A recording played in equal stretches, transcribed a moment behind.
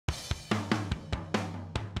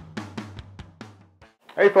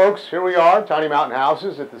Hey folks, here we are, Tiny Mountain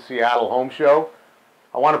Houses at the Seattle Home Show.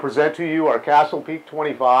 I want to present to you our Castle Peak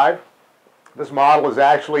 25. This model is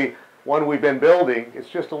actually one we've been building. It's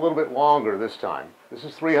just a little bit longer this time. This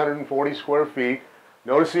is 340 square feet.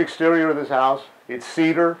 Notice the exterior of this house. It's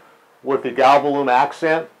cedar with the galvalume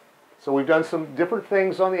accent. So we've done some different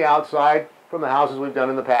things on the outside from the houses we've done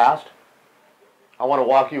in the past. I want to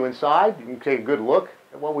walk you inside. You can take a good look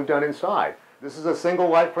at what we've done inside. This is a single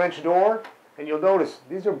light French door. And you'll notice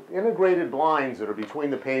these are integrated blinds that are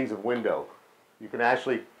between the panes of window. You can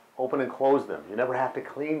actually open and close them. You never have to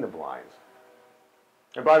clean the blinds.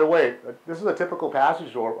 And by the way, this is a typical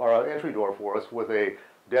passage door or entry door for us with a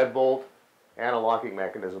deadbolt and a locking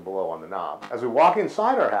mechanism below on the knob. As we walk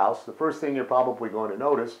inside our house, the first thing you're probably going to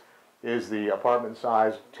notice is the apartment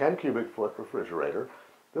size 10 cubic foot refrigerator.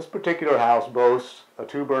 This particular house boasts a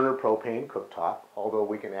 2-burner propane cooktop, although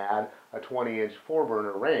we can add a 20-inch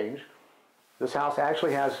 4-burner range. This house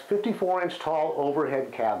actually has 54-inch tall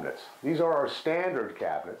overhead cabinets. These are our standard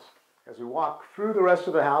cabinets. As we walk through the rest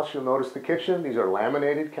of the house, you'll notice the kitchen. These are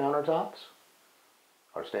laminated countertops.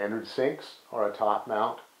 Our standard sinks are a top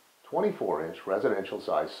mount 24-inch residential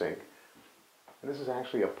size sink. And this is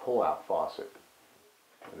actually a pull-out faucet.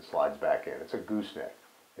 And it slides back in. It's a gooseneck.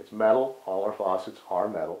 It's metal. All our faucets are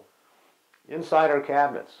metal. Inside our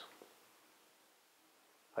cabinets,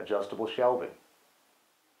 adjustable shelving.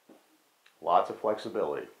 Lots of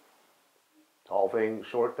flexibility. Tall things,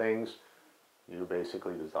 short things, you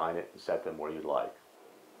basically design it and set them where you'd like.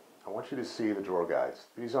 I want you to see the drawer guides.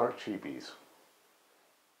 These aren't cheapies.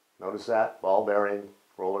 Notice that? Ball bearing,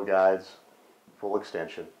 roller guides, full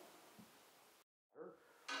extension.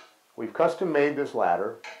 We've custom made this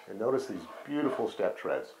ladder, and notice these beautiful step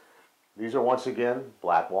treads. These are once again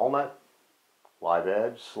black walnut, live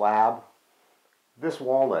edge, slab. This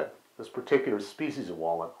walnut, this particular species of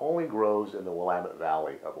walnut, only grows in the Willamette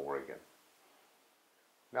Valley of Oregon.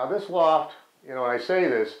 Now this loft, when I say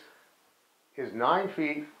this, is 9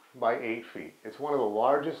 feet by 8 feet. It's one of the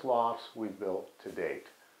largest lofts we've built to date.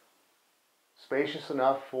 Spacious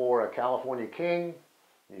enough for a California king.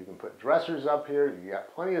 You can put dressers up here. You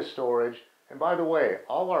got plenty of storage. And by the way,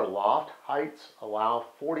 all our loft heights allow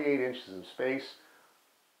 48 inches of space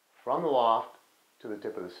from the loft to the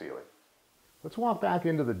tip of the ceiling. Let's walk back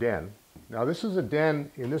into the den. Now this is a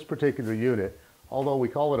den in this particular unit, although we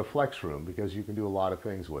call it a flex room because you can do a lot of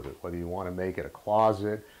things with it. Whether you want to make it a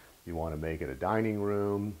closet, you want to make it a dining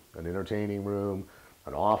room, an entertaining room,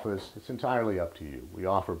 an office, it's entirely up to you. We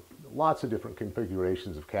offer lots of different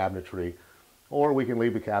configurations of cabinetry, or we can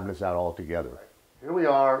leave the cabinets out altogether. Here we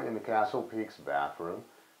are in the Castle Peaks bathroom.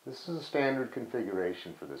 This is a standard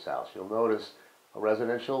configuration for this house. You'll notice a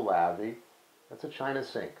residential lavvy. That's a china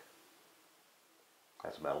sink.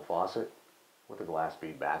 That's a metal faucet with a glass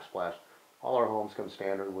bead backsplash. All our homes come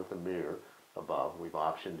standard with a mirror above. We've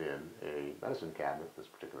optioned in a medicine cabinet in this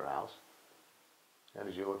particular house. And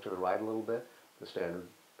as you look to the right a little bit, the standard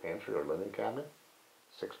pantry or linen cabinet,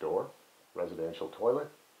 6-door, residential toilet.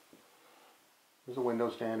 There's a window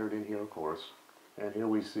standard in here, of course. And here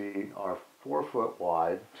we see our 4-foot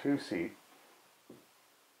wide, 2-seat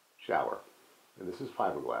shower. And this is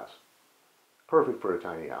fiberglass. Perfect for a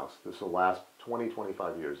tiny house. This will last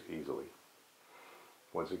 20-25 years easily.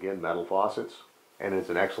 Once again, metal faucets, and it's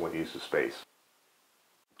an excellent use of space.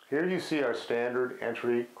 Here you see our standard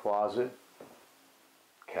entry closet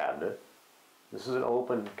cabinet. This is an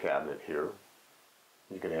open cabinet here.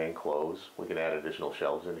 You can hang clothes. We can add additional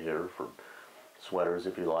shelves in here for sweaters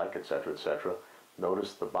if you like, etc., etc.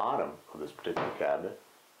 Notice the bottom of this particular cabinet.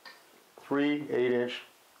 3 8-inch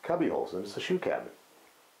cubby holes, and it's a shoe cabinet.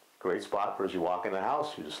 Great spot for as you walk in the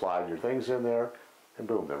house, you just slide your things in there, and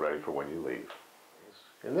boom, they're ready for when you leave.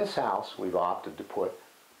 In this house, we've opted to put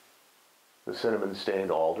the cinnamon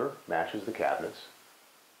stained alder, matches the cabinets,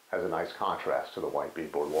 has a nice contrast to the white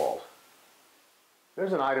beadboard walls.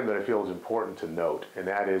 There's an item that I feel is important to note, and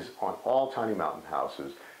that is on all Tiny Mountain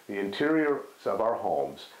houses, the interiors of our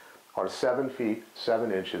homes are 7 feet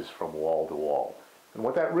 7 inches from wall to wall. And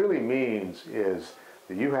what that really means is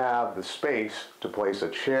that you have the space to place a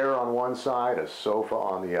chair on one side, a sofa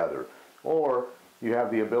on the other, or you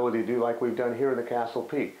have the ability to do like we've done here in the Castle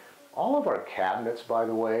Peak. All of our cabinets, by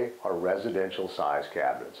the way, are residential size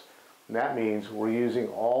cabinets. And that means we're using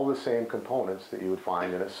all the same components that you would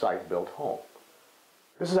find in a site-built home.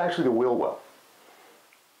 This is actually the wheel well.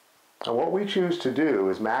 And what we choose to do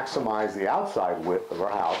is maximize the outside width of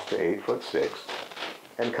our house to 8'6",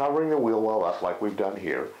 and covering the wheel well up like we've done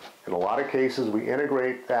here. In a lot of cases, we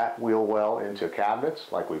integrate that wheel well into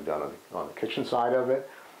cabinets like we've done on the kitchen side of it,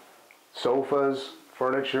 sofas,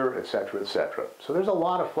 furniture, etc., etc. So there's a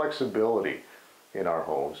lot of flexibility in our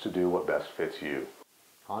homes to do what best fits you.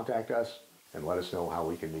 Contact us and let us know how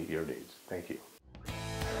we can meet your needs. Thank you.